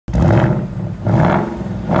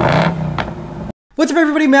What's up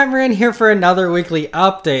everybody, Maran here for another weekly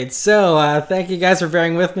update. So thank you guys for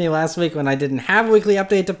bearing with me last week when I didn't have a weekly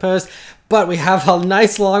update to post. But we have a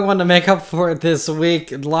nice long one to make up for this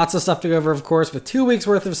week. Lots of stuff to go over, of course, with 2 weeks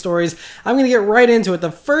worth of stories. I'm going to get right into it.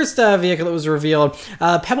 The first vehicle that was revealed,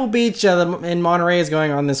 Pebble Beach in Monterey is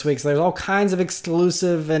going on this week. So there's all kinds of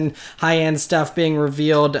exclusive and high-end stuff being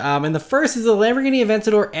revealed. And the first is the Lamborghini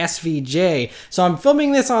Aventador SVJ. So I'm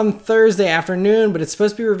filming this on Thursday afternoon, but it's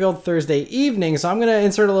supposed to be revealed Thursday evening. So I'm going to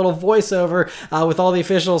insert a little voiceover with all the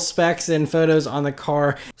official specs and photos on the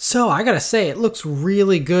car. So I got to say, it looks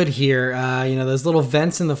really good here. You know, those little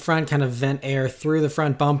vents in the front kind of vent air through the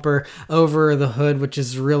front bumper over the hood, which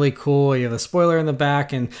is really cool. You have the spoiler in the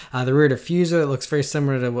back and the rear diffuser that looks very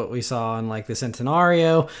similar to what we saw in like the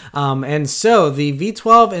Centenario. And so the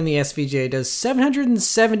V12 in the SVJ does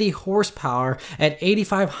 770 horsepower at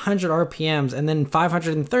 8,500 RPMs and then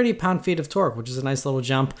 530 pound-feet of torque, which is a nice little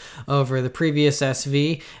jump over the previous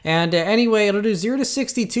SV. And anyway, it'll do 0 to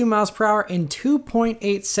 62 miles per hour in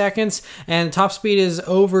 2.8 seconds, and top speed is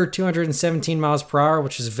over 217 miles per hour,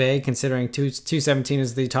 which is vague considering 217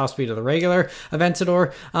 is the top speed of the regular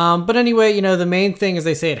Aventador. But anyway, you know, the main thing is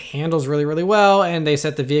they say it handles really, really well, and they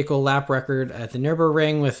set the vehicle lap record at the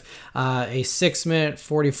Nürburgring with a 6-minute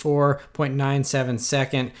 44.97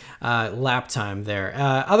 second lap time there.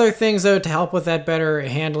 Other things though to help with that better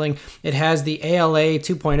handling, it has the ALA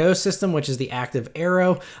 2.0 system, which is the active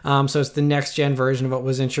aero. So it's the next gen version of what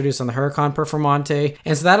was introduced on the Huracan Performante,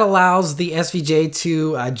 and so that allows the SVJ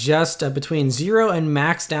to adjust between 0 and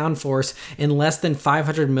max downforce in less than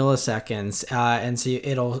 500 milliseconds. And so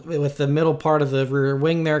it'll, with the middle part of the rear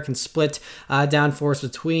wing there, can split downforce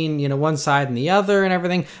between, you know, one side and the other and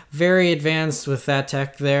everything. Very advanced with that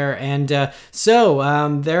tech there. And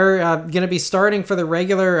so they're going to be starting for the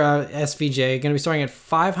regular SVJ, going to be starting at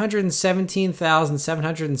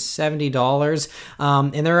 $517,770.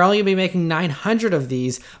 And they're only going to be making 900 of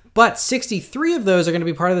these. But 63 of those are going to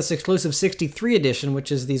be part of this exclusive 63 edition,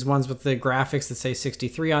 which is these ones with the graphics that say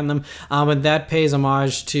 63 on them. And that pays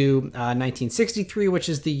homage to 1963, which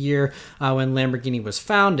is the year when Lamborghini was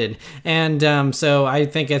founded. And so I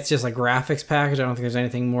think it's just a graphics package. I don't think there's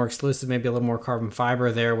anything more exclusive, maybe a little more carbon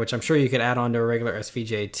fiber there, which I'm sure you could add on to a regular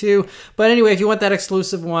SVJ too. But anyway, if you want that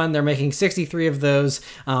exclusive one, they're making 63 of those.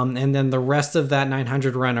 And then the rest of that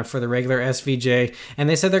 900 run are for the regular SVJ. And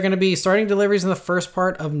they said they're going to be starting deliveries in the first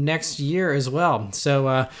part of next year as well.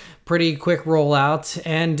 So pretty quick rollout,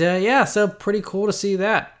 and yeah, so pretty cool to see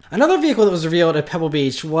that. Another vehicle that was revealed at Pebble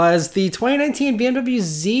Beach was the 2019 BMW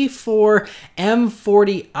Z4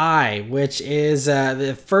 M40i, which is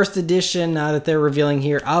the first edition that they're revealing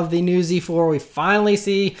here of the new Z4. We finally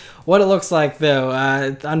see what it looks like though.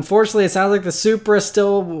 Unfortunately, it sounds like the Supra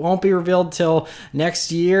still won't be revealed till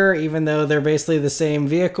next year, even though they're basically the same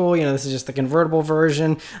vehicle. You know, this is just the convertible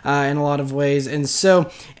version in a lot of ways. And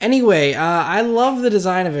so anyway, I love the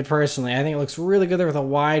design of it personally. I think it looks really good there with a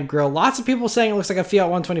wide grille. Lots of people saying it looks like a Fiat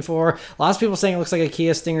 124. Lots of people saying it looks like a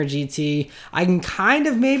Kia Stinger GT. I can kind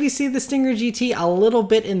of maybe see the Stinger GT a little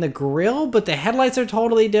bit in the grille, but the headlights are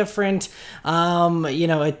totally different. You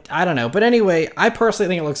know, I don't know. But anyway, I personally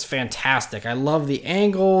think it looks fantastic. I love the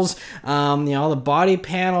angles. You know, all the body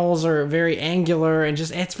panels are very angular and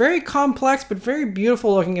just, it's very complex, but very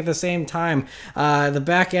beautiful looking at the same time. The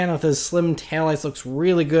back end with those slim taillights looks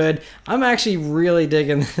really good. I'm actually really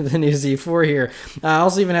digging the new Z4 here.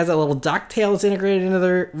 Also even has that little ducktail that's integrated into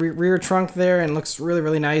the rear trunk there and looks really,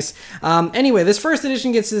 really nice. Anyway, this first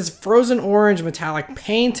edition gets this frozen orange metallic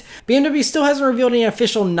paint. BMW still hasn't revealed any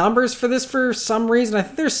official numbers for this for some reason. I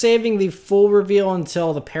think they're saving the full reveal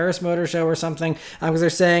until the Paris Motor Show or something, because they're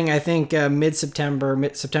saying, I think September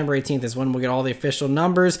 18th is when we'll get all the official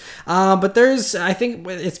numbers. But there's, I think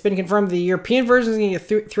it's been confirmed the European version is going to get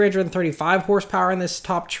 335 horsepower in this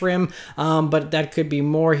top trim, but that could be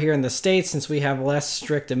more here in the States since we have less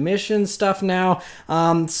strict emission stuff now.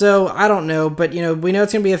 So I don't know, but you know, we know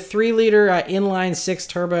it's going to be a 3-liter inline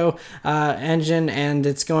 6-turbo engine, and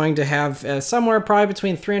it's going to have somewhere probably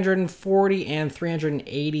between 340 and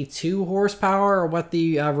 382 horsepower, or what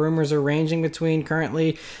the rumors are ranging between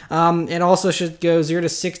currently. It also should go 0 to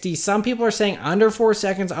 60. Some people are saying under 4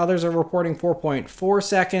 seconds, others are reporting 4.4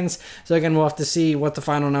 seconds. So again, we'll have to see what the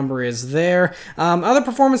final number is there. Other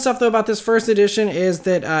performance stuff though about this first edition is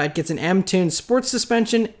that it gets an M-Tune sports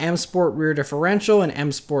suspension, M-Sport rear differential, and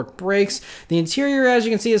M-Sport brakes. The interior, as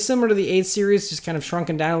you can see, is similar to the 8 Series, just kind of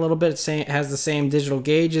shrunken down a little bit. It has the same digital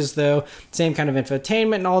gauges though, same kind of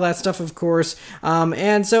infotainment and all that stuff, of course.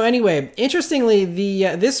 And so anyway, interestingly,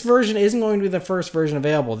 the this version isn't going to be the first version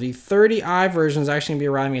available. The 30i version is actually going to be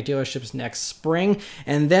arriving at dealerships next spring,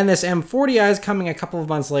 and then this M40i is coming a couple of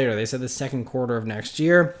months later. They said the second quarter of next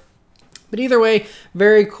year. But either way,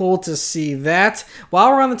 very cool to see that.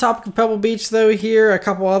 While we're on the topic of Pebble Beach, though, here, a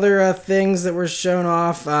couple other things that were shown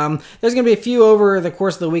off. There's going to be a few over the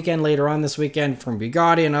course of the weekend later on this weekend from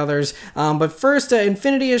Bugatti and others. But first,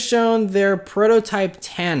 Infiniti has shown their Prototype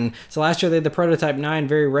 10. So last year they had the Prototype 9,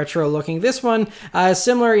 very retro looking. This one is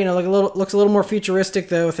similar, you know, looks a little more futuristic,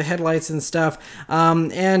 though, with the headlights and stuff.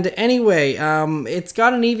 And anyway, it's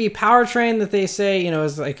got an EV powertrain that they say, you know,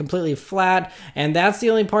 is like completely flat. And that's the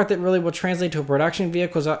only part that really will translate to a production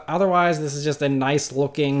vehicle. Otherwise, this is just a nice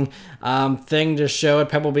looking thing to show at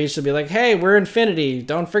Pebble Beach to be like, hey, we're Infiniti,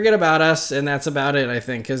 don't forget about us. And that's about it, I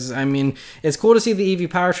think, because I mean, it's cool to see the EV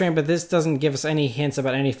powertrain, but this doesn't give us any hints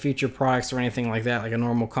about any future products or anything like that, like a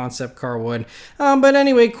normal concept car would. But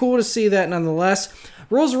anyway, cool to see that nonetheless.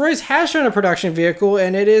 Rolls-Royce has shown a production vehicle,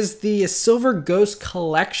 and it is the Silver Ghost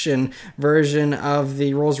Collection version of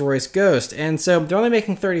the Rolls-Royce Ghost. And so they're only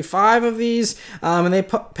making 35 of these, and they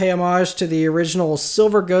pay homage to the original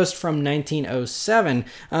Silver Ghost from 1907.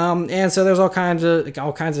 And so there's all kinds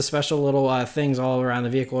of special little things all around the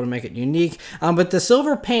vehicle to make it unique. But the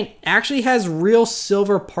silver paint actually has real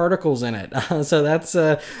silver particles in it, so that's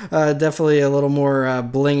definitely a little more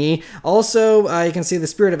blingy. Also, you can see the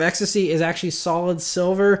Spirit of Ecstasy is actually solid silver.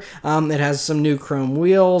 It has some new chrome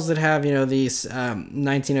wheels that have, you know, these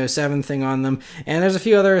 1907 thing on them, and there's a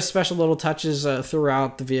few other special little touches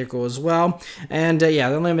throughout the vehicle as well. And yeah,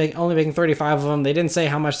 they're only making 35 of them. They didn't say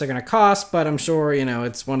how much they're going to cost, but I'm sure, you know,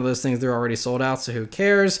 it's one of those things they're already sold out, so who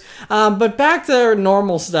cares? But back to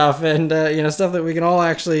normal stuff and you know, stuff that we can all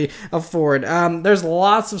actually afford. There's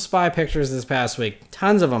lots of spy pictures this past week,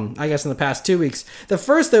 tons of them, I guess, in the past 2 weeks. The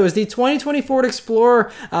first, though, is the 2020 Ford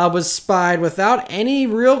Explorer was spied without any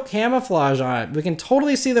real camouflage on it. We can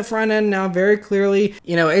totally see the front end now very clearly.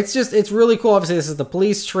 You know, it's really cool. Obviously, this is the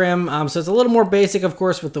police trim, so it's a little more basic, of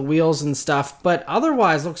course, with the wheels and stuff, but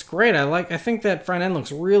otherwise looks great. I think that front end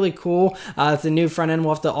looks really cool. It's a new front end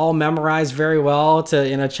we'll have to all memorize very well to,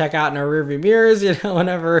 you know, check out in our rearview mirrors, you know,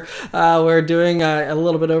 whenever we're doing a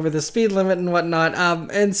little bit over the speed limit and whatnot.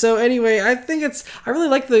 And so anyway, I really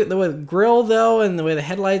like the way the grill, though, and the way the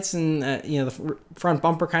headlights and you know, the front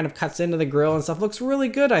bumper kind of cuts into the grill and stuff. Looks really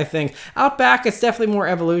good, I think. Out back, it's definitely more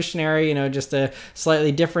evolutionary, you know, just a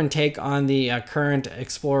slightly different take on the current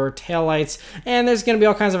Explorer taillights. And there's going to be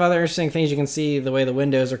all kinds of other interesting things. You can see the way the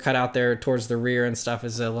windows are cut out there towards the rear and stuff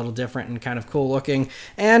is a little different and kind of cool looking.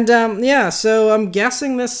 And yeah, so I'm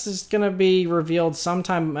guessing this is going to be revealed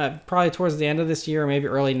sometime probably towards the end of this year, or maybe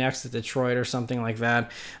early next at Detroit or something like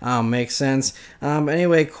that. Makes sense.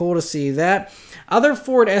 Anyway, cool to see that. Other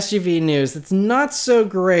Ford SUV news that's not so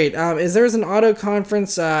great is there's an auto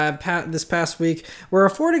conference this past week where a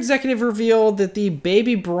Ford executive revealed that the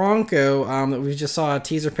baby Bronco that we just saw a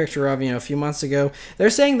teaser picture of, you know, a few months ago, they're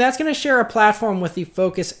saying that's going to share a platform with the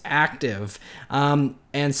Focus Active.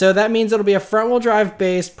 And so that means it'll be a front-wheel drive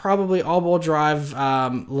based, probably all-wheel drive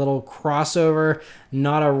little crossover,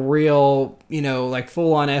 not a real, you know, like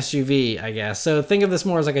full-on SUV, I guess. So think of this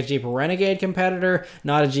more as like a Jeep Renegade competitor,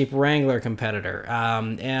 not a Jeep Wrangler competitor.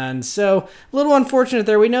 And so a little unfortunate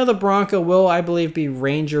there. We know the Bronco will, I believe, be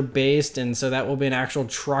Ranger based, and so that will be an actual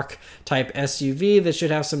truck type SUV that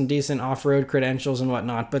should have some decent off-road credentials and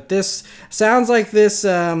whatnot. But this sounds like this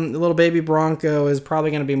little baby Bronco is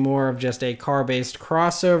probably going to be more of just a car-based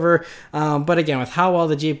crossover. But again, with how well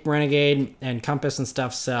the Jeep Renegade and Compass and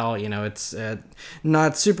stuff sell, you know, it's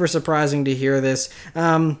not super surprising to hear this.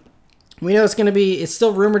 We know it's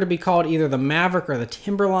still rumored to be called either the Maverick or the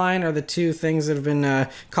Timberline, are the two things that have been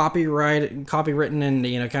copywritten and,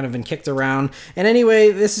 you know, kind of been kicked around. And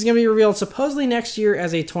anyway, this is going to be revealed supposedly next year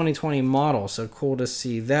as a 2020 model, so cool to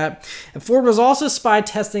see that. And Ford was also spy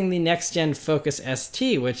testing the next-gen Focus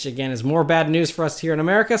ST, which again is more bad news for us here in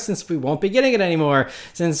America since we won't be getting it anymore,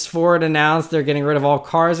 since Ford announced they're getting rid of all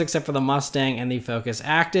cars except for the Mustang and the Focus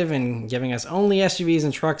Active and giving us only SUVs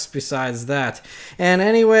and trucks besides that. And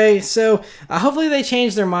anyway, so hopefully they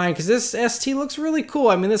change their mind, because this ST looks really cool.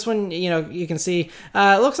 I mean, this one, you know, you can see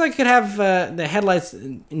it looks like it could have the headlights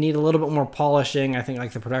need a little bit more polishing, I think,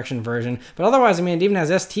 like the production version. But otherwise, I mean, it even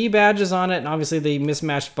has ST badges on it, and obviously the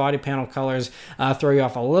mismatched body panel colors throw you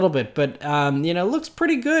off a little bit. But you know, it looks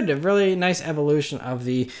pretty good. A really nice evolution of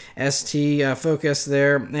the ST Focus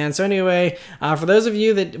there. And so anyway, for those of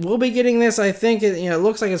you that will be getting this, I think it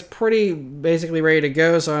looks like it's pretty basically ready to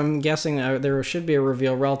go. So I'm guessing there should be a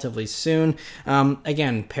reveal relatively soon. soon.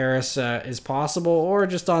 Again, Paris is possible, or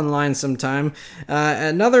just online sometime.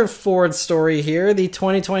 Another Ford story here. The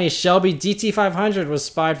 2020 Shelby GT500 was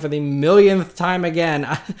spied for the millionth time again.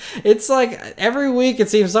 It's like every week it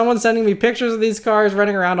seems someone's sending me pictures of these cars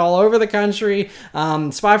running around all over the country.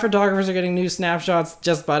 Spy photographers are getting new snapshots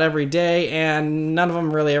just about every day, and none of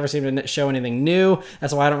them really ever seem to show anything new.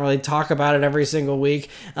 That's why I don't really talk about it every single week.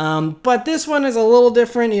 But this one is a little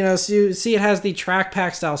different. You know, so you see it has the track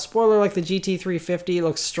pack style spoiler like the GT350. It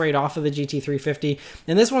looks straight off of the GT350.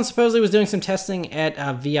 And this one supposedly was doing some testing at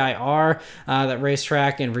VIR, that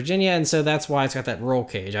racetrack in Virginia, and so that's why it's got that roll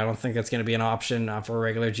cage. I don't think that's going to be an option for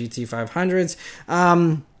regular GT500s.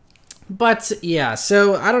 But yeah,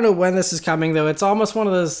 so I don't know when this is coming, though. It's almost one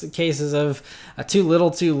of those cases of too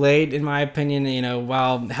little too late, in my opinion. You know,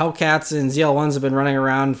 while Hellcats and ZL1s have been running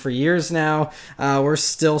around for years now, we're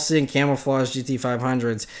still seeing camouflage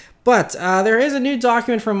GT500s. But there is a new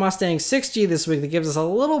document from Mustang 6G this week that gives us a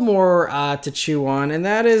little more to chew on, and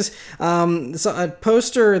that is a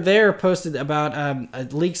poster there posted about a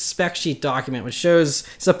leaked spec sheet document, which shows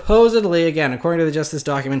supposedly, again, according to this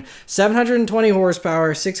document, 720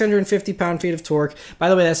 horsepower, 650 pound-feet of torque. By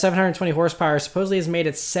the way, that 720 horsepower supposedly is made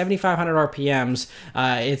at 7,500 RPMs.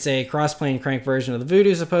 It's a cross-plane crank version of the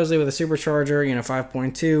Voodoo, supposedly with a supercharger, you know,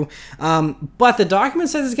 5.2. But the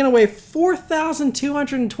document says it's going to weigh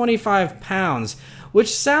 4,225 pounds,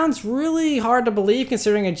 which sounds really hard to believe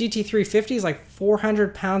considering a GT350 is like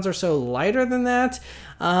 400 pounds or so lighter than that.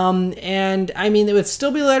 And I mean, it would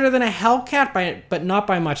still be lighter than a Hellcat, but not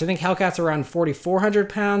by much. I think Hellcat's around 4,400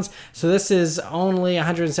 pounds, so this is only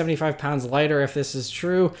 175 pounds lighter if this is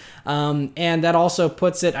true. And that also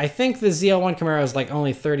puts it, I think the ZL1 Camaro is like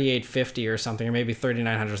only 3,850 or something, or maybe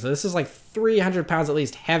 3,900. So this is like 300 pounds at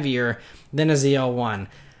least heavier than a ZL1.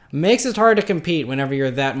 Makes it hard to compete whenever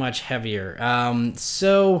you're that much heavier.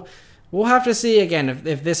 So we'll have to see, again,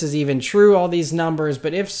 if this is even true, all these numbers.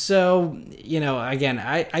 But if so, you know, again,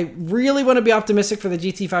 I really want to be optimistic for the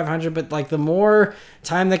GT500, but like the more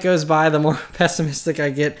time that goes by, the more pessimistic I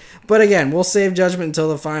get. But again, we'll save judgment until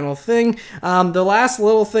the final thing. The last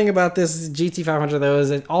little thing about this GT500, though,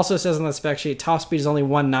 is it also says on the spec sheet top speed is only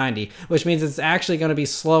 190, which means it's actually going to be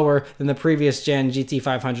slower than the previous gen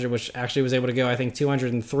GT500, which actually was able to go, I think,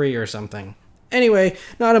 203 or something. Anyway,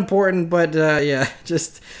 not important, but yeah,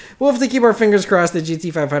 just we'll have to keep our fingers crossed that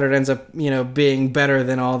GT500 ends up, you know, being better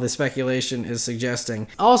than all the speculation is suggesting.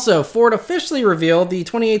 Also, Ford officially revealed the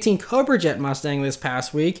 2018 Cobra Jet Mustang this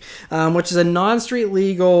past week, which is a non-street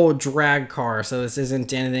legal drag car. So this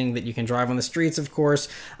isn't anything that you can drive on the streets, of course.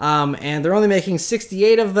 And they're only making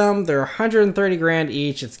 68 of them. They're 130 grand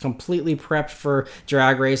each. It's completely prepped for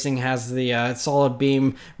drag racing. Has the solid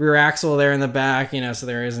beam rear axle there in the back, you know, so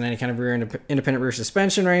there isn't any kind of rear independent rear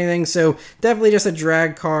suspension or anything, so definitely just a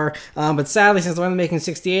drag car. But sadly, since they're only making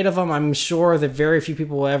 68 of them, I'm sure that very few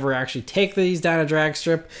people will ever actually take these down a drag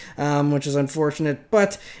strip, which is unfortunate.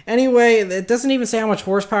 But anyway, it doesn't even say how much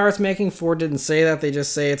horsepower it's making. Ford didn't say that. They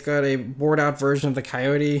just say it's got a bored out version of the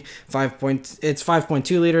Coyote. It's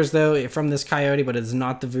 5.2 liters though from this Coyote, but it's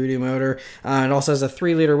not the Voodoo motor. It also has a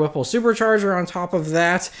 3-liter Whipple supercharger on top of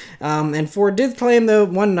that. And Ford did claim, though,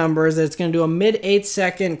 one number is that it's going to do a mid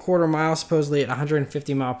 8-second quarter mile, supposedly at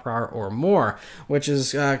 150 mile per hour or more, which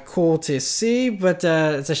is cool to see, but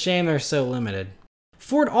it's a shame they're so limited.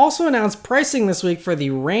 Ford also announced pricing this week for the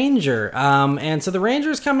Ranger, and so the Ranger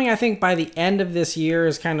is coming, I think, by the end of this year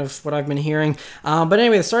is kind of what I've been hearing. But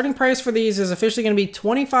anyway, the starting price for these is officially going to be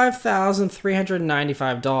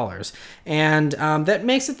 $25,395, and that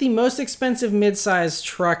makes it the most expensive midsize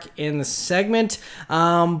truck in the segment.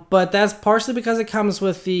 But that's partially because it comes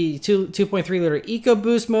with the 2.3 liter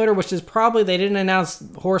EcoBoost motor, which is probably, they didn't announce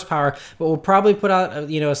horsepower, but will probably put out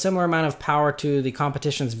a similar amount of power to the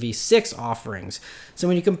competition's V6 offerings. So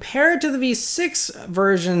when you compare it to the V6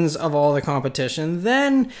 versions of all the competition,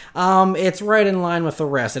 then it's right in line with the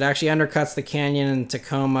rest. It actually undercuts the Canyon and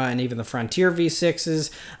Tacoma and even the Frontier V6s,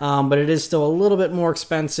 but it is still a little bit more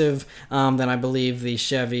expensive than I believe the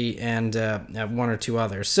Chevy and one or two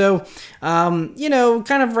others. So,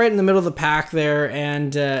 kind of right in the middle of the pack there.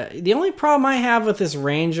 And the only problem I have with this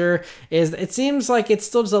Ranger is it seems like it's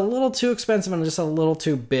still just a little too expensive and just a little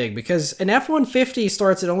too big, because an F-150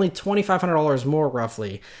 starts at only $2,500 more roughly.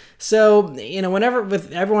 So, whenever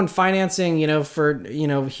with everyone financing, for,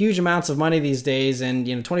 huge amounts of money these days, and,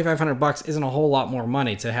 $2,500 isn't a whole lot more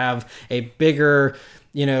money to have a bigger,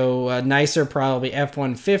 nicer probably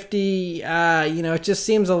F-150. It just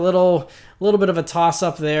seems a little bit of a toss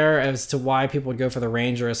up there as to why people would go for the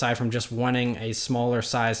Ranger aside from just wanting a smaller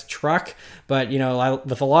size truck. But,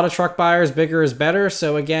 with a lot of truck buyers, bigger is better.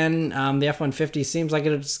 So again, the F-150 seems like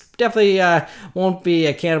it definitely won't be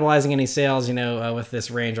cannibalizing any sales, with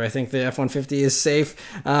this Ranger. I think the F-150 is safe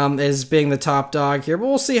as being the top dog here, but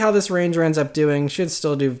we'll see how this Ranger ends up doing. Should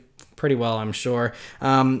still do pretty well, I'm sure.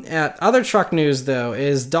 Other truck news, though,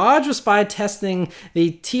 is Dodge was spy testing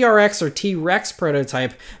the TRX or T-Rex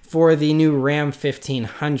prototype for the new Ram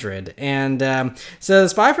 1500. And so the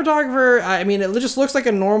spy photographer, it just looks like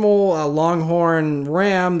a normal Longhorn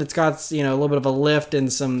Ram that's got, a little bit of a lift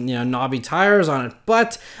and some, knobby tires on it.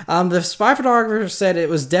 But the spy photographer said it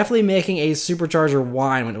was definitely making a supercharger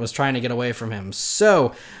whine when it was trying to get away from him.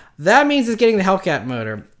 So that means it's getting the Hellcat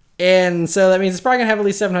motor. And so that means it's probably going to have at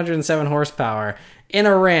least 707 horsepower in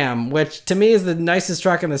a Ram, which to me is the nicest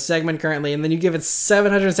truck in the segment currently. And then you give it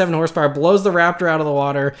 707 horsepower, blows the Raptor out of the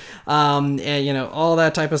water, and all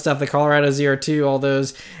that type of stuff, the Colorado ZR2, all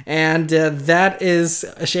those. And that is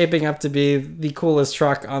shaping up to be the coolest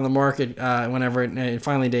truck on the market whenever it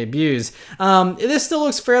finally debuts. This still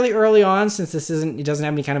looks fairly early on since it doesn't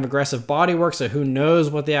have any kind of aggressive bodywork, so who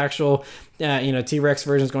knows what the actual T-Rex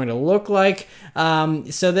version is going to look like.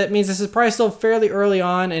 So that means this is probably still fairly early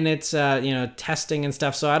on in its testing and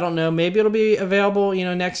stuff. So I don't know. Maybe it'll be available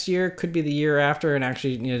next year. Could be the year after and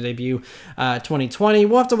actually debut 2020.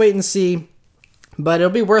 We'll have to wait and see. But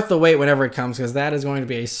it'll be worth the wait whenever it comes, because that is going to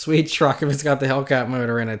be a sweet truck if it's got the Hellcat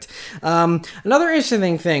motor in it. Another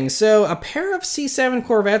interesting thing. So a pair of C7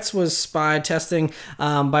 Corvettes was spy testing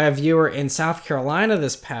by a viewer in South Carolina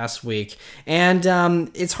this past week. And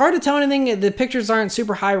it's hard to tell anything. The pictures aren't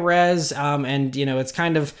super high res, and it's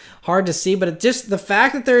kind of hard to see. But just the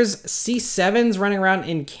fact that there's C7s running around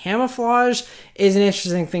in camouflage is an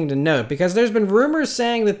interesting thing to note, because there's been rumors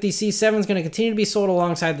saying that the C7 is going to continue to be sold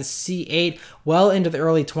alongside the C8 well into the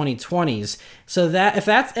early 2020s. So that if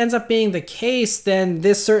that ends up being the case, then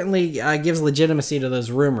this certainly gives legitimacy to those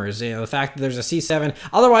rumors. The fact that there's a C7,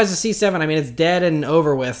 otherwise the C7, it's dead and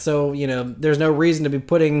over with. So there's no reason to be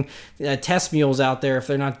putting test mules out there if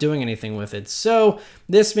they're not doing anything with it. So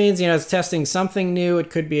this means it's testing something new. It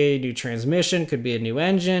could be a new transmission, could be a new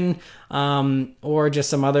engine, or just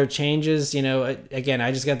some other changes. Again,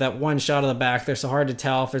 I just got that one shot of the back there, so hard to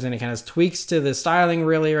tell if there's any kind of tweaks to the styling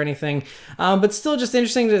really or anything. But still just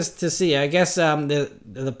interesting to see. I guess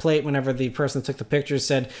the plate, whenever the person that took the pictures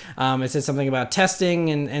said, it said something about testing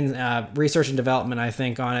and research and development, I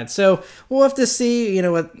think, on it. So we'll have to see,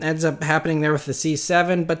 what ends up happening there with the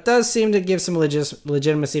C7, but does seem to give some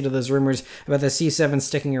legitimacy to those rumors about the C7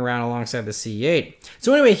 sticking around alongside the C8.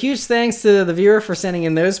 So anyway, huge thanks to the viewer for sending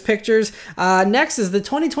in those pictures. Next is the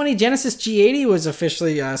 2020 Genesis G80 was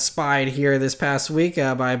officially spied here this past week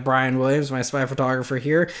by Brian Williams, my spy photographer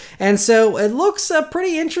here. And so it looks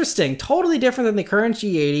pretty interesting, totally different than the current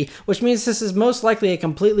G80, which means this is most likely a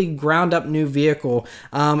completely ground up new vehicle.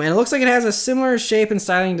 And it looks like it has a similar shape and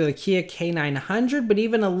styling to the Kia K900, but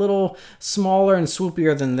even a little smaller and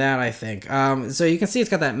swoopier than that, I think. So you can see it's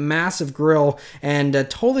got that massive grille and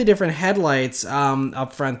totally different headlights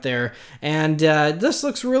up front there. And this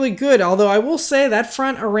looks really good, although I will say that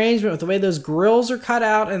front arrangement with the way those grills are cut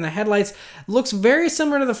out and the headlights looks very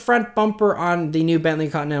similar to the front bumper on the new Bentley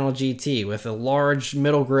Continental GT, with a large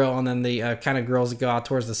middle grille and then the kind of grills that go out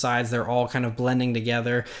towards the sides. They're all kind of blending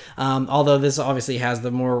together, although this obviously has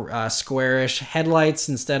the more squarish headlights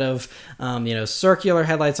instead of circular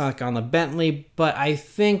headlights like on the Bentley. But I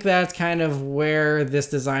think that's kind of where this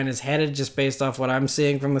design is headed, just based off what I'm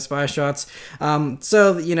seeing from the spy shots.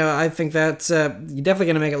 So I think that's definitely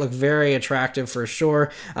going to make it look very attractive for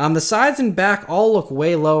sure. The sides and back all look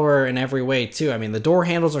way lower in every way too. The door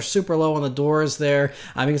handles are super low on the doors there.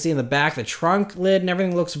 You can see in the back the trunk lid and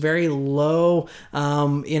everything looks very low,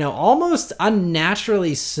 almost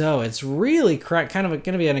unnaturally so. It's really kind of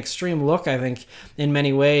going to be an extreme look, I think, in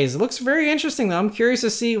many ways. It looks very interesting though. I'm curious to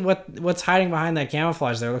see what's hiding behind that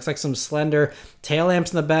camouflage there. It looks like some slender tail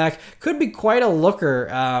lamps in the back. Could be quite a looker.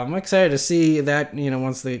 I'm excited to see that,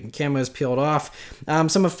 once the camo is peeled off.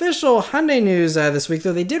 Some official Hyundai news this week,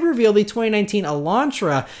 though. They did reveal the 2019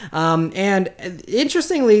 Elantra, and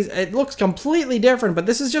interestingly, it looks completely different, but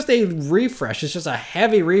this is just a refresh. It's just a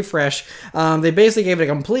heavy refresh. They basically gave it a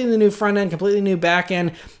completely new front end, completely new back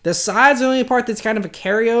end. The side's the only part that's kind of a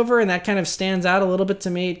carryover, and that kind of stands out a little bit to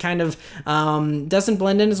me. It kind of doesn't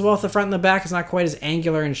blend in as well with the front and the back. It's not quite as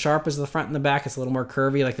angular and sharp as the front and the back. It's a little more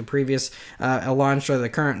curvy like the previous Elantra, the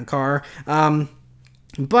current car.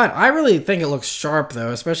 But I really think it looks sharp,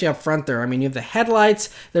 though, especially up front there. I mean, you have the headlights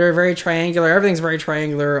that are very triangular. Everything's very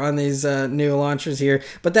triangular on these new Elantras here.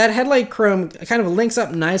 But that headlight chrome kind of links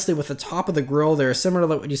up nicely with the top of the grille there, similar to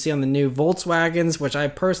what you see on the new Volkswagens, which I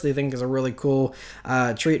personally think is a really cool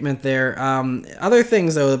treatment there. Other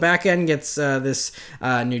things, though, the back end gets this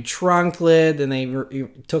new trunk lid, and they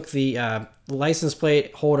took the license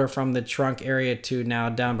plate holder from the trunk area to now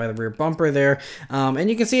down by the rear bumper there. And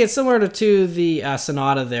you can see it's similar to the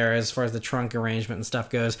Sonata there as far as the trunk arrangement and stuff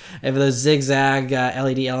goes. They have those zigzag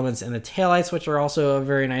LED elements in the taillights, which are also a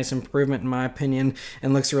very nice improvement in my opinion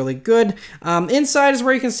and looks really good. Inside is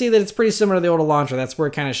where you can see that it's pretty similar to the old Elantra. That's where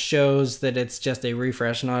it kind of shows that it's just a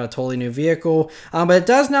refresh, not a totally new vehicle. But it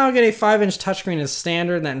does now get a 5-inch touchscreen as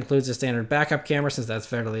standard, and that includes a standard backup camera since that's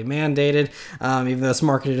federally mandated, even though it's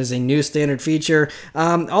marketed as a new standard feature.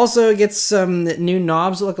 Also, it gets some new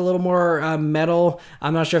knobs that look a little more metal.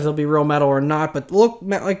 I'm not sure if they'll be real metal or not, but look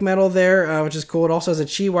like metal there, which is cool. It also has a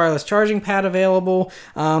Qi wireless charging pad available.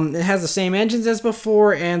 It has the same engines as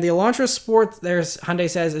before, and the Elantra Sport, Hyundai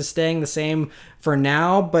says, is staying the same for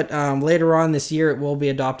now, but later on this year it will be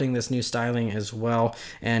adopting this new styling as well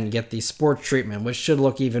and get the sport treatment, which should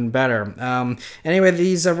look even better. Anyway,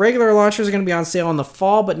 these regular Elantras are going to be on sale in the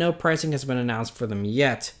fall, but no pricing has been announced for them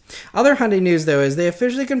yet. Other Hyundai news, though, is they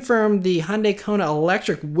officially confirmed the Hyundai Kona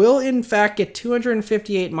Electric will in fact get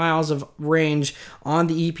 258 miles of range on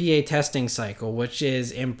the EPA testing cycle, which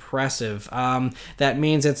is impressive. That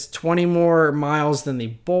means it's 20 more miles than the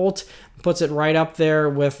Bolt, puts it right up there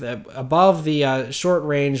with above the short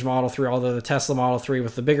range Model 3, although the Tesla Model 3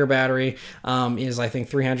 with the bigger battery is, I think,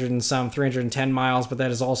 310 miles, but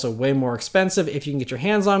that is also way more expensive if you can get your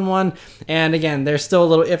hands on one. And again, they're still a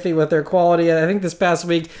little iffy with their quality. I think this past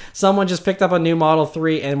week, someone just picked up a new Model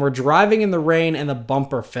 3 and were driving in the rain and the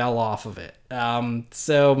bumper fell off of it.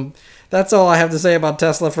 So that's all I have to say about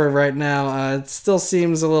Tesla for right now. It still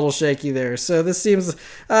seems a little shaky there. So this seems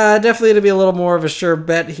definitely to be a little more of a sure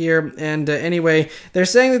bet here. And anyway, they're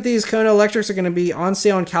saying that these Kona Electrics are going to be on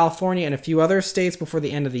sale in California and a few other states before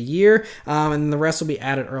the end of the year. And the rest will be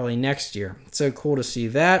added early next year. So cool to see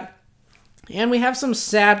that. And we have some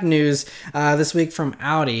sad news this week from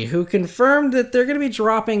Audi, who confirmed that they're going to be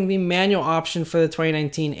dropping the manual option for the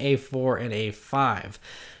 2019 A4 and A5.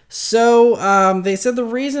 So they said the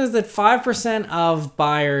reason is that 5% of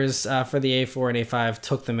buyers for the A4 and A5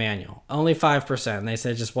 took the manual. Only 5%. And they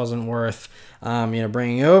said it just wasn't worth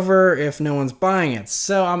bringing over if no one's buying it.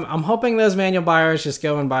 So I'm hoping those manual buyers just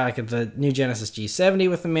go and buy like the new Genesis G70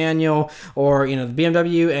 with the manual, or the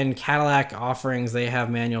BMW and Cadillac offerings, they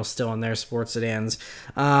have manuals still in their sports sedans.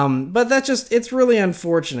 But it's really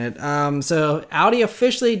unfortunate. So Audi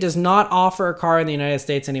officially does not offer a car in the United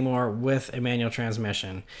States anymore with a manual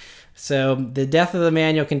transmission. So the death of the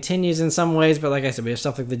manual continues in some ways, but like I said, we have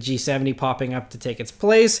stuff like the G70 popping up to take its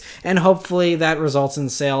place, and hopefully that results in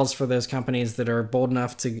sales for those companies that are bold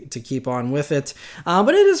enough to keep on with it.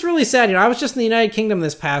 But it is really sad. I was just in the United Kingdom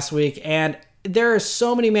this past week, and there are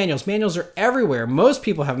so many manuals. Manuals are everywhere. Most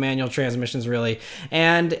people have manual transmissions, really.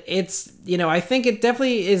 And it's, I think it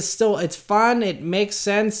definitely is still, it's fun. It makes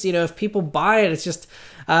sense. If people buy it, it's just,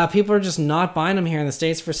 people are just not buying them here in the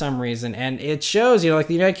States for some reason. And it shows, like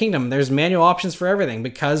the United Kingdom, there's manual options for everything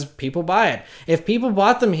because people buy it. If people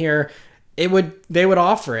bought them here, they would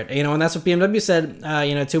offer it, and that's what BMW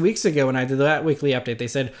said, 2 weeks ago when I did that weekly update. They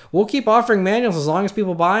said, we'll keep offering manuals as long as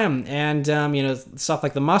people buy them. And, stuff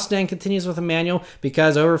like the Mustang continues with a manual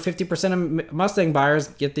because over 50% of Mustang buyers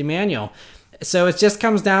get the manual. So it just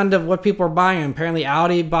comes down to what people are buying. Apparently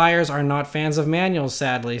Audi buyers are not fans of manuals,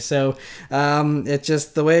 sadly. So it's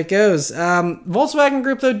just the way it goes. Volkswagen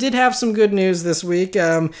Group, though, did have some good news this week.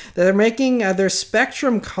 They're making their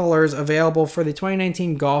Spektrum colors available for the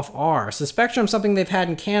 2019 Golf R. So Spektrum is something they've had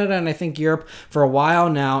in Canada and I think Europe for a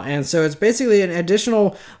while now. And so it's basically an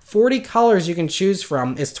additional 40 colors you can choose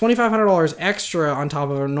from. It's $2,500 extra on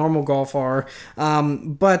top of a normal Golf R.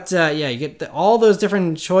 Yeah, you get all those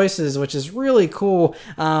different choices, which is really cool.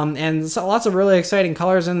 And so lots of really exciting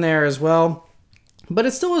colors in there as well. But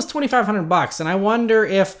it still was $2,500, and I wonder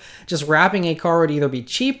if just wrapping a car would either be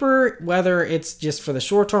cheaper, whether it's just for the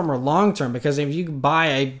short term or long term, because if you buy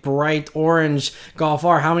a bright orange Golf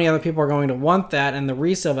R, how many other people are going to want that, and the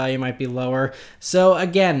resale value might be lower. So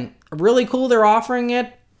again, really cool they're offering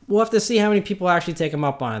it. We'll have to see how many people actually take them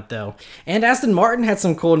up on it, though. And Aston Martin had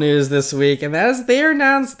some cool news this week, and that is they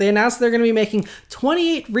announced they're going to be making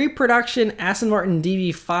 28 reproduction Aston Martin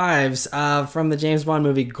DB5s from the James Bond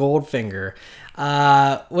movie Goldfinger.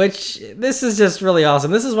 which this is just really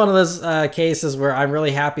awesome. This is one of those cases where I'm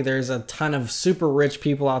really happy there's a ton of super rich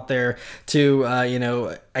people out there to, you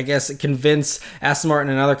know, I guess convince Aston Martin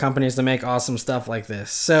and other companies to make awesome stuff like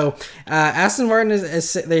this. So Aston Martin,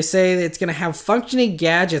 they say it's going to have functioning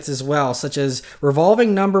gadgets as well, such as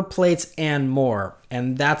revolving number plates and more.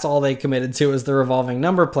 And that's all they committed to, is the revolving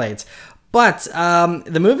number plates. But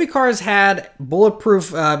the movie cars had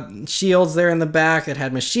bulletproof shields there in the back. It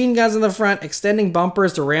had machine guns in the front, extending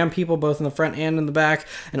bumpers to ram people both in the front and in the back,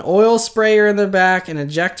 an oil sprayer in the back, an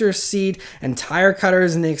ejector seat, and tire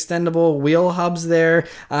cutters in the extendable wheel hubs there.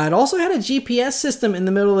 It also had a GPS system in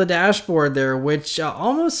the middle of the dashboard there, which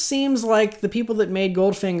almost seems like the people that made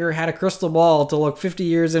Goldfinger had a crystal ball to look 50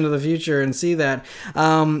 years into the future and see that.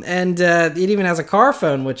 It even has a car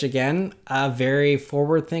phone, which again, a very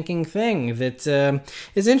forward-thinking thing that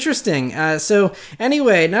is interesting. So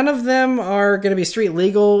anyway, none of them are going to be street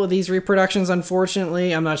legal, these reproductions,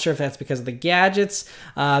 unfortunately. I'm not sure if that's because of the gadgets.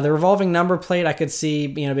 The revolving number plate I could see,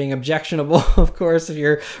 you know, being objectionable, of course, if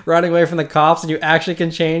you're running away from the cops and you actually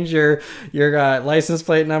can change your license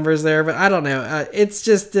plate numbers there. But I don't know. It's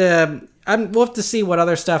just we'll have to see what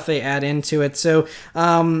other stuff they add into it. So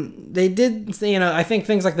they did, you know, I think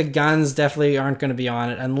things like the guns definitely aren't going to be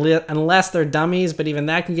on it unless they're dummies, but even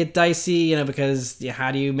that can get dicey, you know, because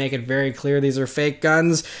how do you make it very clear these are fake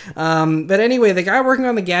guns? But anyway, the guy working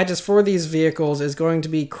on the gadgets for these vehicles is going to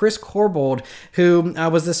be Chris Corbould, who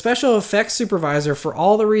was the special effects supervisor for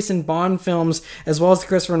all the recent Bond films, as well as the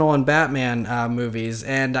Christopher Nolan Batman movies.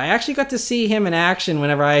 And I actually got to see him in action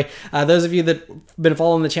whenever those of you that have been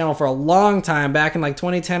following the channel for a long time, back in like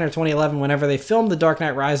 2010 or 2011, whenever they filmed The Dark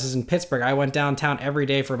Knight Rises in Pittsburgh, I went downtown every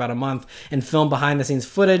day for about a month and filmed behind the scenes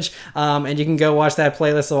footage. And you can go watch that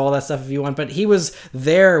playlist of all that stuff if you want. But he was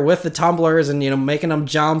there with the tumblers and, you know, making them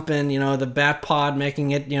jump, and, you know, the Bat Pod,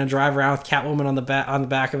 making it, you know, drive around with Catwoman on the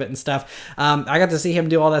back of it and stuff. I got to see him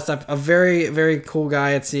do all that stuff. A very, very cool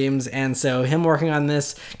guy, it seems. And so him working on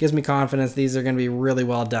this gives me confidence these are going to be really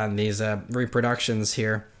well done, these reproductions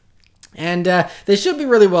here. And they should be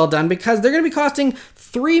really well done because they're going to be costing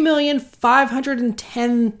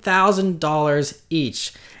 $3,510,000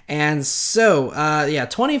 each. And so, yeah,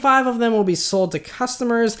 25 of them will be sold to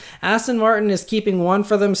customers. Aston Martin is keeping one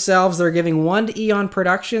for themselves. They're giving one to Eon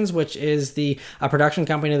Productions, which is the production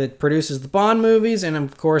company that produces the Bond movies. And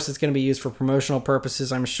of course, it's going to be used for promotional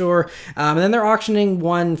purposes, I'm sure. And then they're auctioning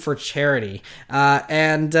one for charity.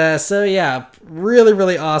 So, yeah, really,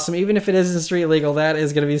 really awesome. Even if it isn't street legal, that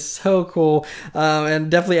is going to be so cool.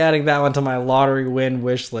 And definitely adding that one to my lottery win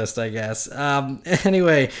wish list, I guess.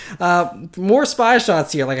 Anyway, more spy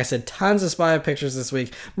shots here. Like I said, tons of spy pictures this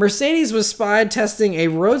week. Mercedes was spied testing a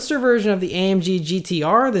Roadster version of the AMG GT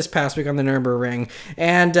R this past week on the Nürburgring.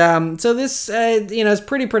 And so this, you know, it's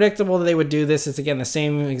pretty predictable that they would do this. It's, again, the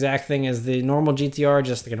same exact thing as the normal GTR,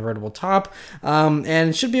 just the convertible top. And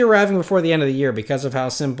it should be arriving before the end of the year because of how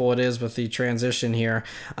simple it is with the transition here.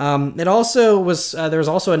 It also was, there was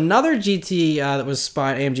also another GT that was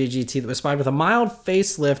spied, AMG GT, that was spied with a mild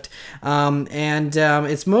facelift.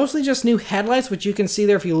 It's mostly just new headlights, which you can see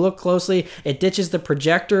there if you look closely. It ditches the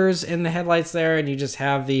projectors in the headlights there, and you just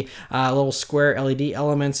have the little square LED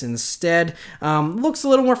elements instead. Looks a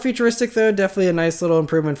little more futuristic though, definitely a nice little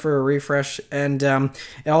improvement for a refresh. And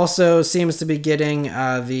it also seems to be getting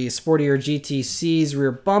the sportier GTC's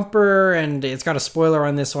rear bumper, and it's got a spoiler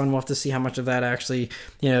on this one. We'll have to see how much of that actually,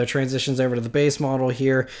 you know, transitions over to the base model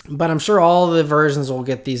here. But I'm sure all the versions will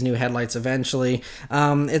get these new headlights eventually.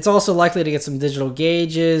 It's also likely to get some digital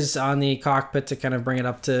gauges on the cockpit to kind of bring it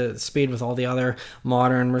up to speed with all the other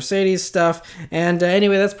modern Mercedes stuff. And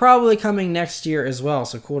anyway, that's probably coming next year as well,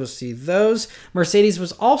 so cool to see those. Mercedes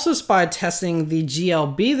was also spied testing the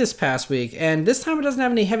GLB this past week, and this time it doesn't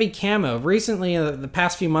have any heavy camo. Recently, in the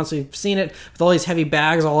past few months, we've seen it with all these heavy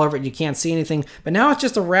bags all over it. You can't see anything, but now it's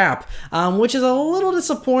just a wrap, which is a little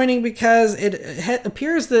disappointing because it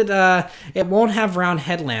appears that it won't have round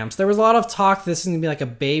headlamps. There was a lot of talk this is going to be like a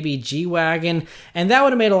baby G-Wagon, and that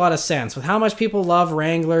would have made a lot of sense with how much people love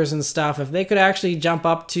Wranglers and stuff. If they could actually jump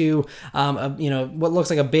up to you know, what looks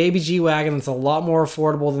like a baby G-Wagon that's a lot more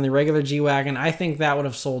affordable than the regular G-Wagon, I think that would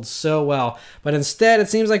have sold so well. But instead, it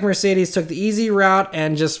seems like Mercedes took the easy route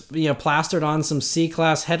and just, you know, plastered on some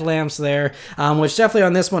C-Class headlamps there, which definitely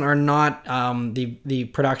on this one are not the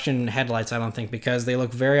production headlights, I don't think, because they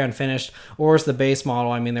look very unfinished, or it's the base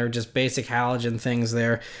model. I mean, they're just basic halogen things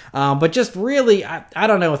there. But just really, I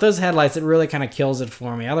don't know, with those headlights, it really kind of kills it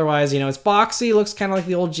for me. Otherwise, you know, it's boxy, looks kind of like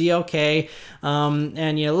the old GLK,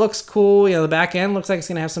 and, you know, it looks cool. You know, the back end looks like it's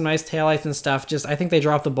going to have some nice taillights and stuff. Just, I think they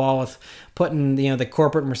dropped the ball with putting, you know, the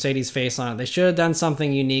corporate Mercedes face on it. They should have done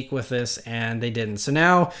something unique with this, and they didn't. So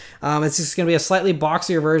now it's just going to be a slightly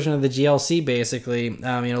boxier version of the GLC, basically. You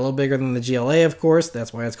know, a little bigger than the GLA, of course.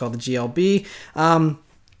 That's why it's called the GLB.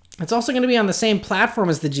 It's also going to be on the same platform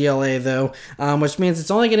as the GLA, though, which means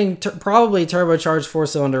it's only getting probably turbocharged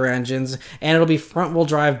 4-cylinder engines, and it'll be front-wheel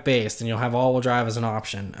drive based, and you'll have all-wheel drive as an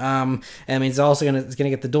option. And it means it's going to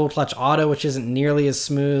get the dual-clutch auto, which isn't nearly as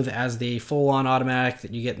smooth as the full-on automatic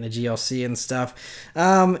that you get in the GLC and stuff.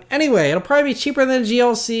 Anyway, it'll probably be cheaper than the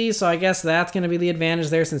GLC, so I guess that's going to be the advantage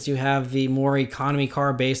there, since you have the more economy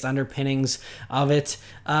car-based underpinnings of it.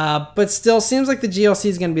 But still, seems like the GLC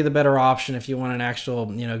is going to be the better option if you want an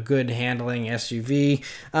actual, you know, good handling SUV.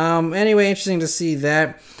 Anyway, interesting to see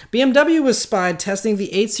that. BMW was spied testing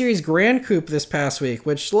the 8 Series Gran Coupe this past week,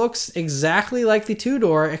 which looks exactly like the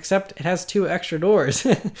 2-door, except it has 2 extra doors.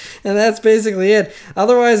 And that's basically it.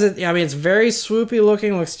 Otherwise, I mean, it's very swoopy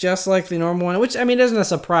looking, looks just like the normal one, which, I mean, isn't a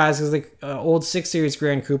surprise because the old 6 Series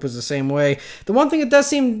Gran Coupe was the same way. The one thing that does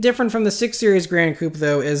seem different from the 6 Series Gran Coupe,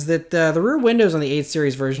 though, is that the rear windows on the 8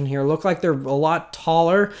 Series version here look like they're a lot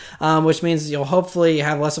taller, which means you'll hopefully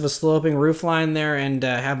have less of a sloping roof line there and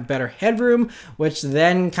have better headroom, which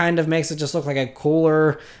then kind of makes it just look like a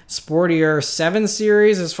cooler, sportier 7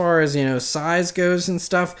 Series as far as, you know, size goes and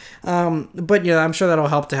stuff. But yeah, I'm sure that'll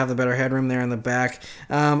help to have the better headroom there in the back.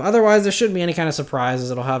 Otherwise, there shouldn't be any kind of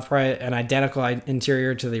surprises. It'll have probably an identical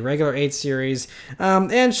interior to the regular 8 Series,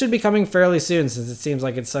 and should be coming fairly soon, since it seems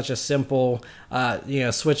like it's such a simple, you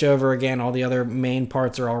know, switch over again. All the other main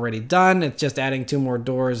parts are already done. It's just adding 2 more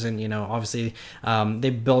doors, and, you know, obviously they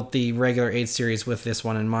built the regular 8 Series with this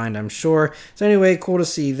one in mind, I'm sure. So anyway, cool to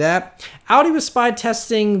see that. Audi was spied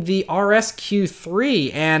testing the RS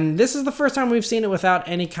Q3, and this is the first time we've seen it without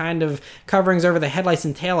any kind of coverings over the headlights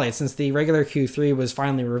and taillights. Since the regular Q3 was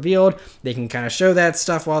finally revealed, they can kind of show that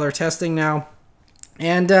stuff while they're testing now.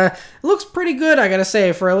 And it looks pretty good, I gotta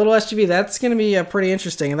say. For a little SUV, that's going to be pretty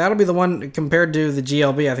interesting. And that'll be the one, compared to the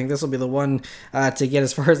GLB, I think this will be the one to get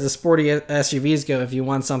as far as the sporty SUVs go if you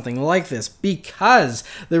want something like this. Because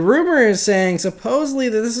the rumor is saying, supposedly,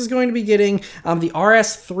 that this is going to be getting the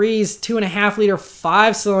RS3's 2.5-liter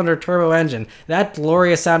 5-cylinder turbo engine. That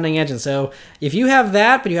glorious sounding engine. So if you have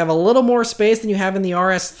that, but you have a little more space than you have in the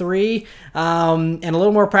RS3, and a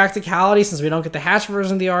little more practicality, since we don't get the hatch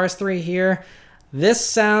version of the RS3 here, this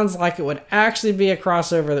sounds like it would actually be a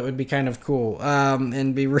crossover that would be kind of cool,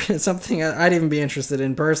 and be something I'd even be interested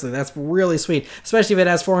in personally. That's really sweet, especially if it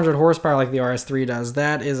has 400 horsepower like the RS3 does.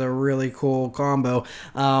 That is a really cool combo,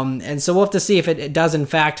 and so we'll have to see if it does in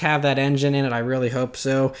fact have that engine in it. I really hope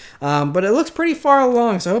so, but it looks pretty far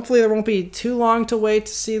along, so hopefully there won't be too long to wait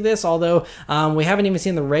to see this, although we haven't even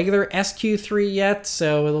seen the regular SQ3 yet,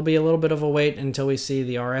 so it'll be a little bit of a wait until we see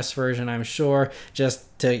the RS version, I'm sure, just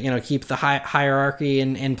to, you know, keep the hierarchy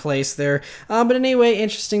in place there. But anyway,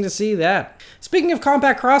 interesting to see that. Speaking of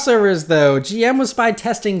compact crossovers, though, GM was spied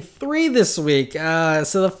testing 3 this week.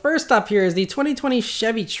 So the first up here is the 2020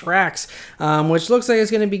 Chevy Trax, which looks like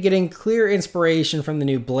it's going to be getting clear inspiration from the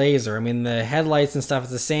new Blazer. I mean, the headlights and stuff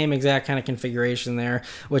is the same exact kind of configuration there,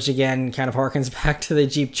 which again kind of harkens back to the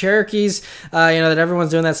Jeep Cherokees. You know, that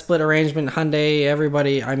everyone's doing that split arrangement. Hyundai,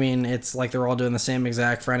 everybody, I mean, it's like they're all doing the same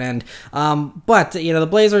exact front end. But, you know,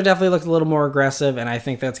 the Blazer definitely looked a little more aggressive, and I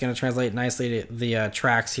think that's going to translate nicely to the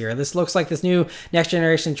Trax here. This looks like this new next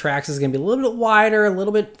generation Trax is going to be a little bit wider, a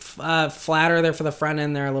little bit flatter there for the front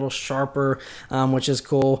end there, a little sharper, which is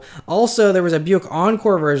cool. Also, there was a Buick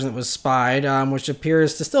Encore version that was spied, which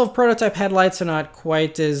appears to still have prototype headlights, so not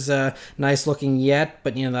quite as nice looking yet,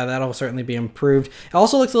 but, you know, that'll certainly be improved. It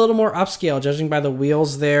also looks a little more upscale, judging by the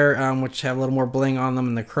wheels there, which have a little more bling on them,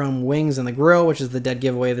 and the chrome wings and the grille, which is the dead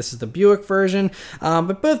giveaway. This is the Buick version.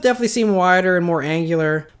 But both definitely seem wider and more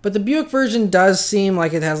angular. But the Buick version does seem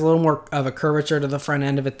like it has a little more of a curvature to the front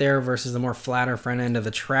end of it there versus the more flatter front end of the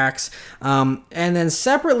Trax. And then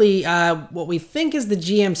separately, what we think is the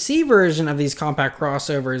GMC version of these compact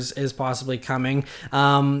crossovers is possibly coming,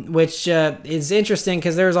 which is interesting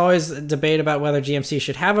because there's always a debate about whether GMC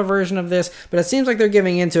should have a version of this, but it seems like they're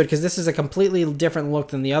giving into it because this is a completely different look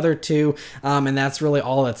than the other two, and that's really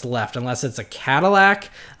all that's left, unless it's a Cadillac.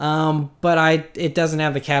 But it doesn't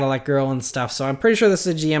have the Cadillac grille and stuff. So I'm pretty sure this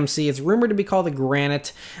is a GMC. It's rumored to be called the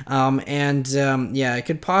Granite. Yeah, it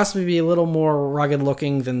could possibly be a little more rugged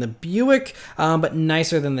looking than the Buick, but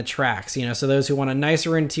nicer than the Trax. You know, so those who want a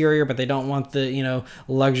nicer interior, but they don't want the, you know,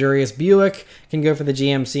 luxurious Buick, can go for the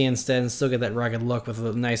GMC instead and still get that rugged look with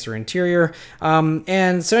a nicer interior.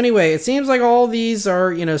 And so anyway, it seems like all these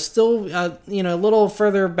are, you know, still, you know, a little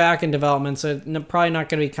further back in development, so probably not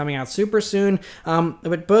going to be coming out super soon.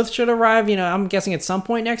 But both should arrive, you know, I'm guessing at some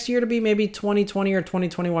point next year to be maybe 2020 or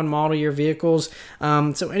 2021 model year vehicles.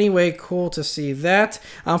 So anyway, cool to see that.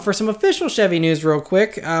 For some official Chevy news real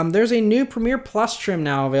quick, there's a new Premier Plus trim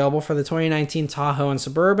now available for the 2019 Tahoe and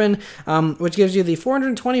Suburban, which gives you the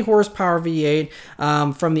 420 horsepower V8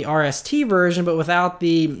 from the RST version, but without the,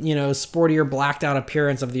 you know, sportier blacked out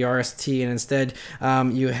appearance of the RST, and instead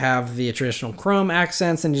you have the traditional chrome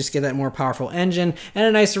accents and just get that more powerful engine and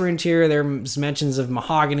a nicer interior. There's mentions of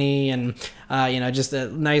mahogany and you know, just a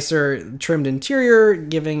nicer trimmed interior,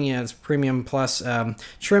 giving, you know, its Premium Plus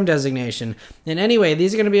trim designation. And anyway,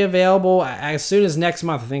 these are going to be available as soon as next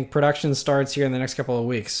month. I think production starts here in the next couple of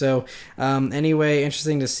weeks. So anyway,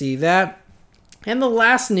 interesting to see that. And the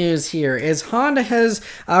last news here is Honda has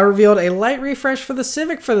revealed a light refresh for the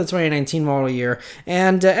Civic for the 2019 model year.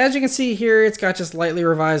 And as you can see here, it's got just lightly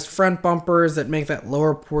revised front bumpers that make that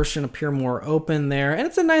lower portion appear more open there. And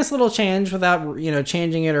it's a nice little change without, you know,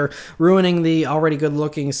 changing it or ruining the already good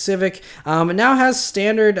looking Civic. It now has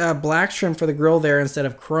standard black trim for the grille there instead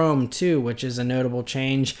of chrome too, which is a notable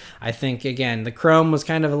change. I think, again, the chrome was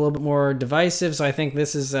kind of a little bit more divisive, so I think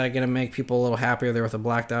this is going to make people a little happier there with a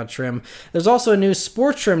blacked out trim. There's also a new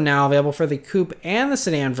sport trim now available for the coupe and the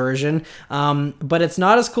sedan version, but it's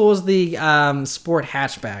not as cool as the sport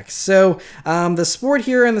hatchback. So the sport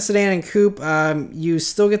here in the sedan and coupe, you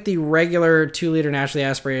still get the regular 2-liter naturally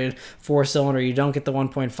aspirated 4-cylinder. You don't get the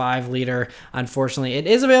 1.5-liter, unfortunately. It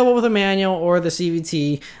is available with a manual or the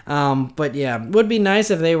CVT, but yeah, it would be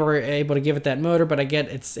nice if they were able to give it that motor, but I get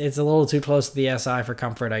it's a little too close to the SI for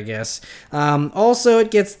comfort, I guess. Also, it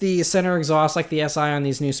gets the center exhaust like the SI on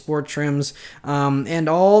these new sport trims. And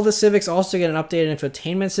all the Civics also get an updated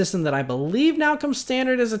infotainment system that I believe now comes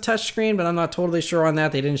standard as a touchscreen, but I'm not totally sure on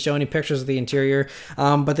that. They didn't show any pictures of the interior,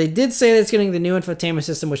 but they did say that it's getting the new infotainment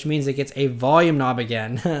system, which means it gets a volume knob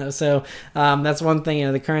again. So that's one thing, you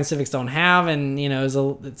know, the current Civics don't have, and, you know,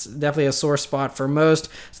 it's definitely a sore spot for most.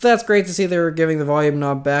 So that's great to see they're giving the volume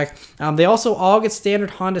knob back. They also all get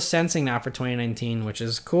standard Honda sensing now for 2019, which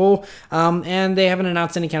is cool. And they haven't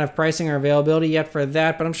announced any kind of pricing or availability yet for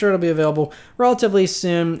that, but I'm sure it'll be available relatively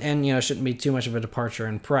soon, and, you know, shouldn't be too much of a departure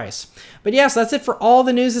in price. But yes, that's it for all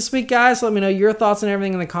the news this week, guys. Let me know your thoughts and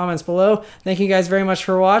everything in the comments below. Thank you guys very much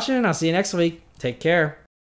for watching, and I'll see you next week. Take care.